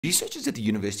Researchers at the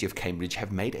University of Cambridge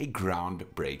have made a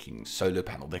groundbreaking solar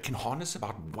panel that can harness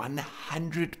about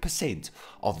 100%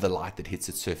 of the light that hits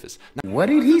its surface. What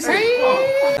did he say?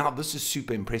 Now, this is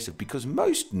super impressive because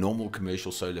most normal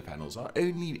commercial solar panels are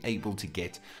only able to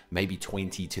get maybe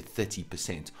 20 to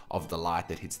 30% of the light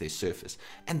that hits their surface.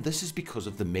 And this is because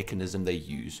of the mechanism they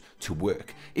use to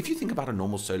work. If you think about a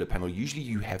normal solar panel, usually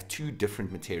you have two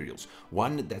different materials,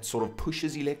 one that sort of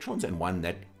pushes electrons and one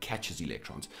that catches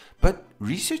electrons. But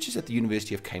researchers at the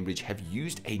University of Cambridge have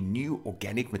used a new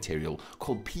organic material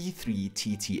called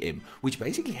P3TTM, which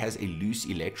basically has a loose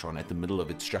electron at the middle of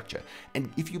its structure.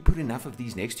 And if you put enough of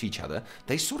these next to each other,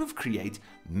 they sort of create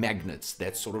magnets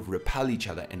that sort of repel each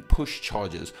other and push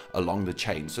charges along the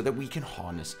chain so that we can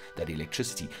harness that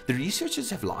electricity. The researchers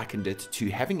have likened it to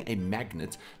having a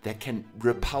magnet that can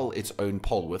repel its own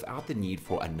pole without the need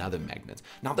for another magnet.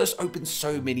 Now, this opens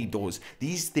so many doors.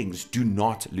 These things do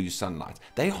not lose sunlight.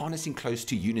 They're harnessing close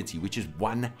to unity, which is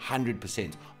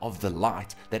 100% of the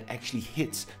light that actually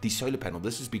hits the solar panel.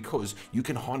 This is because you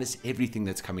can harness everything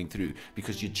that's coming through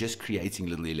because you're just creating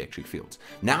little electric fields.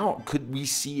 Now, could we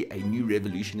see a new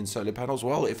revolution in solar panels?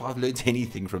 Well, if I've learned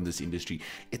anything from this industry,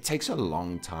 it takes a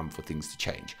long time for things to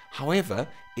change. However,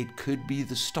 it could be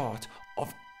the start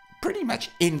of pretty much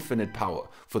infinite power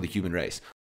for the human race.